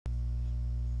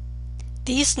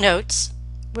These notes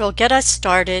will get us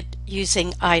started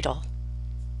using IDLE.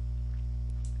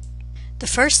 The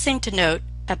first thing to note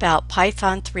about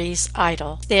Python 3's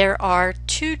IDLE, there are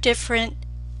two different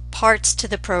parts to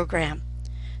the program.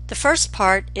 The first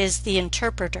part is the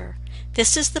interpreter.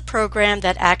 This is the program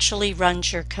that actually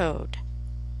runs your code.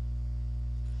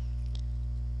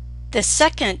 The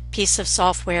second piece of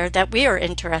software that we are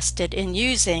interested in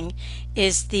using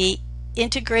is the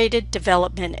integrated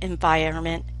development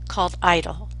environment called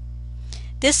IDLE.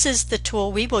 This is the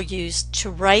tool we will use to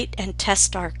write and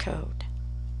test our code.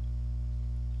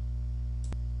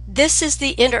 This is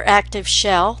the interactive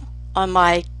shell on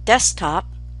my desktop.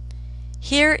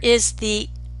 Here is the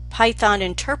Python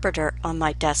interpreter on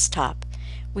my desktop.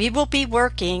 We will be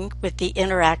working with the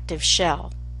interactive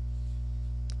shell.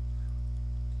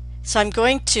 So I'm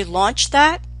going to launch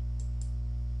that.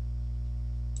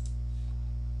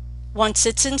 Once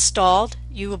it's installed,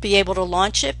 you will be able to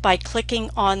launch it by clicking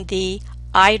on the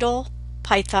IDLE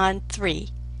Python 3.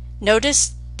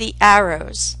 Notice the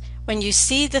arrows. When you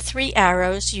see the three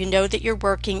arrows, you know that you're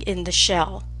working in the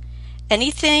shell.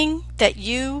 Anything that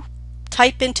you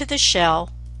type into the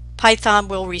shell, Python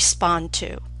will respond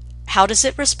to. How does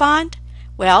it respond?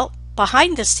 Well,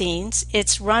 behind the scenes,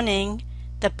 it's running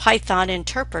the Python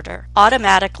interpreter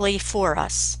automatically for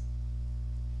us.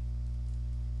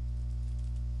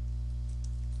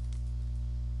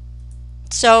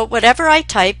 So whatever I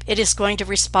type, it is going to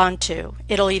respond to.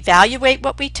 It'll evaluate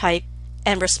what we type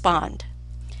and respond.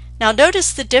 Now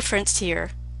notice the difference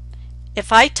here.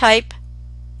 If I type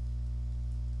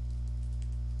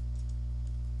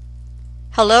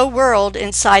hello world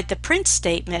inside the print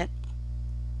statement,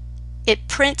 it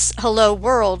prints hello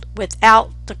world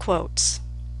without the quotes.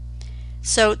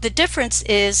 So the difference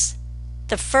is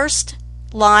the first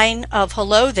line of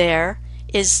hello there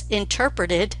is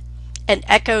interpreted and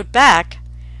echoed back,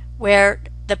 where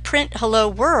the print hello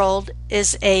world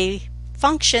is a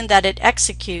function that it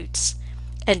executes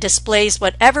and displays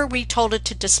whatever we told it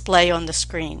to display on the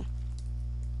screen.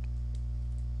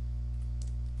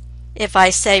 If I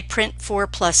say print 4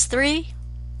 plus 3,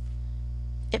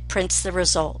 it prints the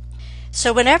result.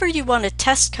 So whenever you want to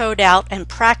test code out and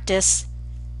practice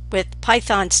with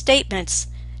Python statements,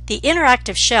 the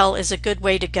interactive shell is a good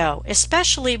way to go,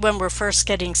 especially when we're first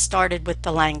getting started with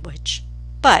the language.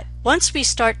 But once we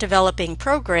start developing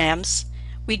programs,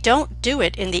 we don't do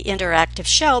it in the interactive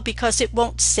shell because it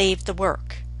won't save the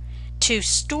work. To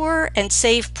store and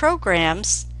save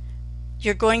programs,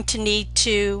 you're going to need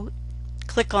to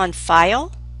click on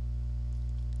File,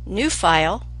 New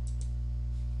File,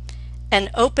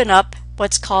 and open up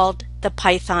what's called the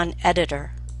Python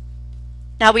editor.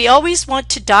 Now we always want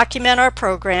to document our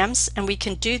programs, and we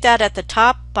can do that at the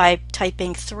top by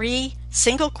typing 3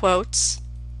 single quotes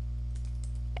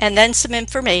and then some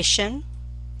information.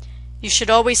 You should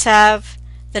always have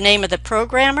the name of the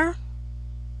programmer,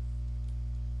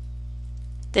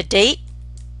 the date,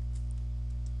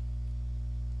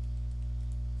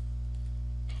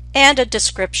 and a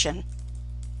description.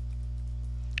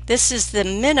 This is the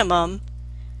minimum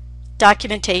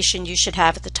documentation you should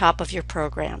have at the top of your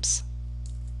programs.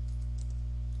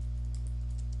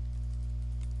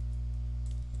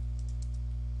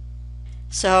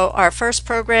 So our first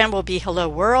program will be Hello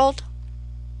World.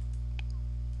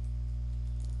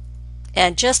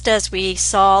 And just as we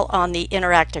saw on the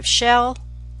interactive shell,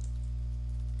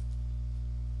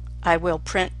 I will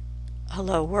print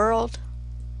Hello World.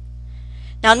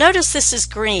 Now notice this is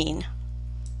green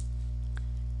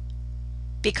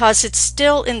because it's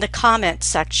still in the comment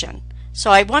section.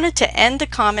 So I wanted to end the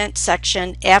comment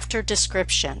section after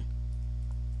description.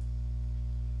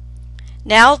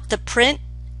 Now the print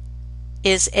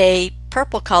is a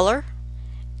purple color,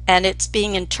 and it's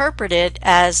being interpreted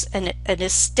as a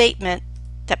statement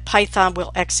that Python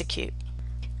will execute.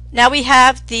 Now we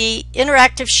have the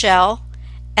interactive shell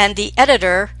and the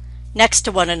editor next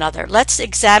to one another. Let's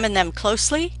examine them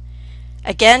closely.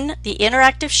 Again, the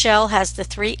interactive shell has the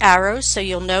 3 arrows, so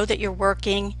you'll know that you're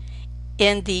working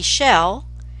in the shell,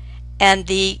 and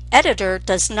the editor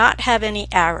does not have any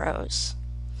arrows.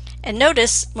 And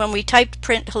notice when we typed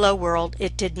print hello world,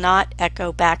 it did not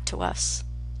echo back to us.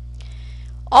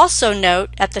 Also note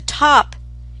at the top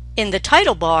in the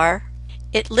title bar,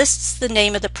 it lists the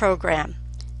name of the program.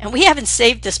 And we haven't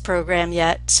saved this program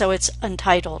yet, so it's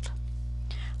untitled.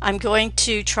 I'm going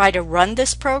to try to run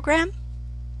this program.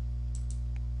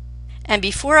 And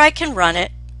before I can run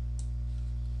it,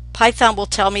 Python will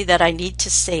tell me that I need to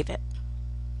save it.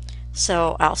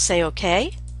 So I'll say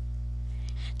OK.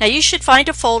 Now you should find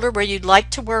a folder where you'd like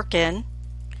to work in.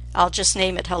 I'll just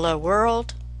name it Hello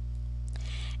World.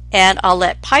 and I'll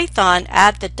let Python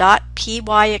add the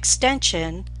 .py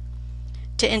extension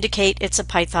to indicate it's a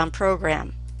Python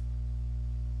program.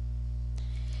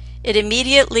 It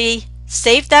immediately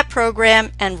saved that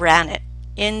program and ran it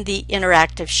in the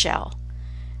interactive shell.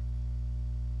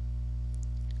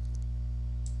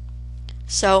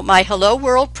 So my Hello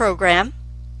World program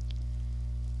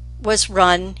was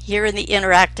run here in the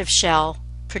interactive shell,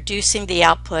 producing the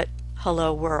output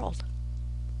Hello World.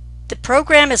 The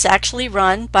program is actually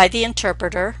run by the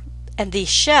interpreter, and the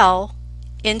shell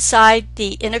inside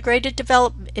the integrated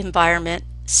development environment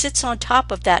sits on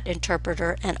top of that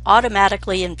interpreter and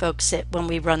automatically invokes it when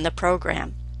we run the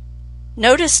program.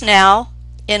 Notice now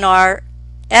in our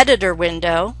editor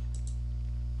window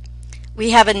we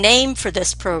have a name for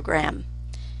this program.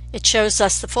 It shows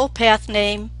us the full path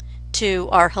name to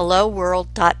our hello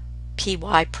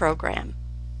world.py program.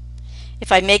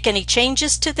 If I make any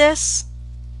changes to this,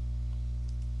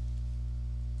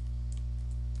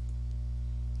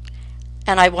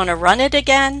 and I want to run it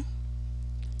again,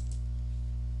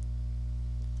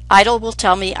 IDLE will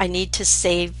tell me I need to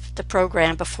save the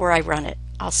program before I run it.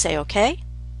 I'll say OK.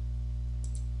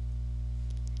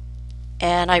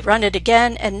 And I run it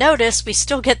again, and notice we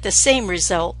still get the same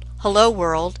result, hello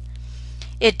world.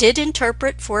 It did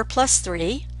interpret 4 plus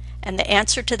 3, and the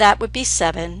answer to that would be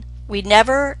 7. We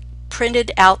never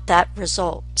printed out that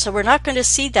result, so we're not going to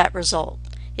see that result.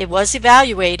 It was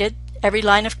evaluated. Every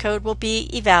line of code will be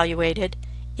evaluated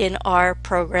in our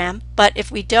program, but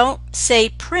if we don't say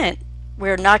print,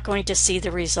 we're not going to see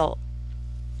the result.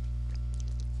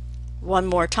 One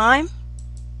more time.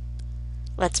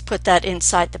 Let's put that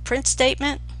inside the print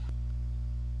statement.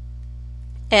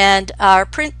 And our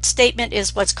print statement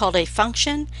is what's called a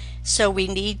function, so we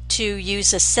need to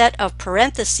use a set of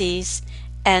parentheses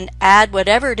and add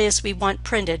whatever it is we want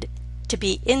printed to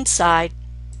be inside.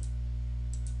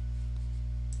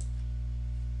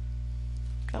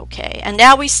 Okay, and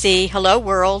now we see hello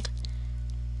world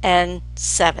and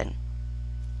 7.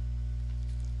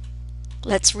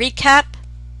 Let's recap.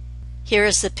 Here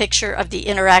is the picture of the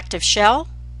interactive shell.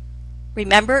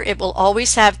 Remember, it will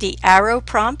always have the arrow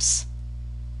prompts.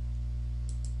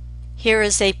 Here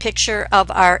is a picture of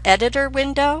our editor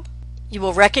window. You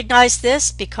will recognize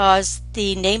this because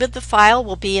the name of the file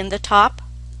will be in the top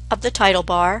of the title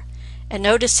bar. And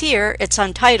notice here it's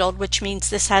untitled, which means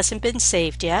this hasn't been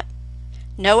saved yet.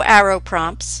 No arrow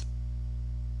prompts.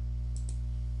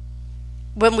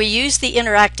 When we use the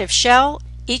interactive shell,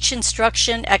 each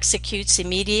instruction executes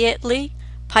immediately.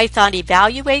 Python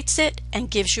evaluates it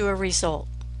and gives you a result.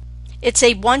 It's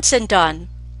a once and done.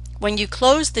 When you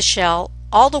close the shell,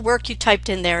 all the work you typed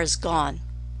in there is gone.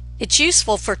 It's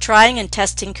useful for trying and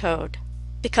testing code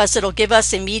because it'll give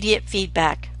us immediate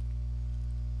feedback.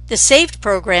 The saved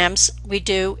programs we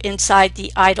do inside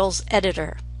the IDLE's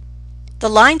editor. The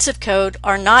lines of code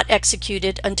are not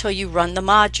executed until you run the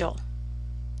module.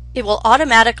 It will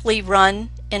automatically run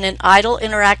in an IDLE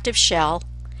interactive shell,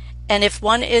 and if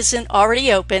one isn't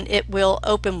already open, it will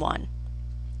open one.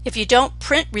 If you don't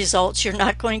print results, you're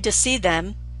not going to see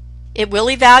them. It will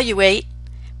evaluate,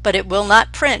 but it will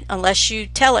not print unless you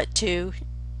tell it to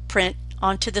print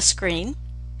onto the screen.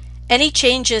 Any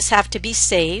changes have to be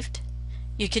saved.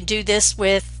 You can do this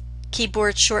with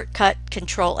keyboard shortcut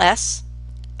Control-S.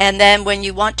 And then when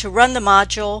you want to run the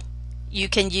module, you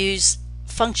can use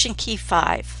function key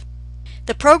 5.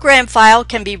 The program file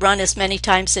can be run as many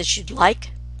times as you'd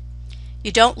like.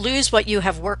 You don't lose what you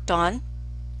have worked on.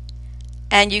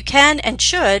 And you can and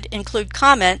should include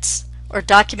comments or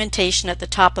documentation at the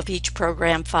top of each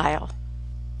program file.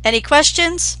 Any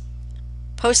questions?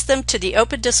 Post them to the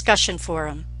open discussion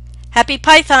forum. Happy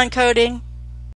Python coding!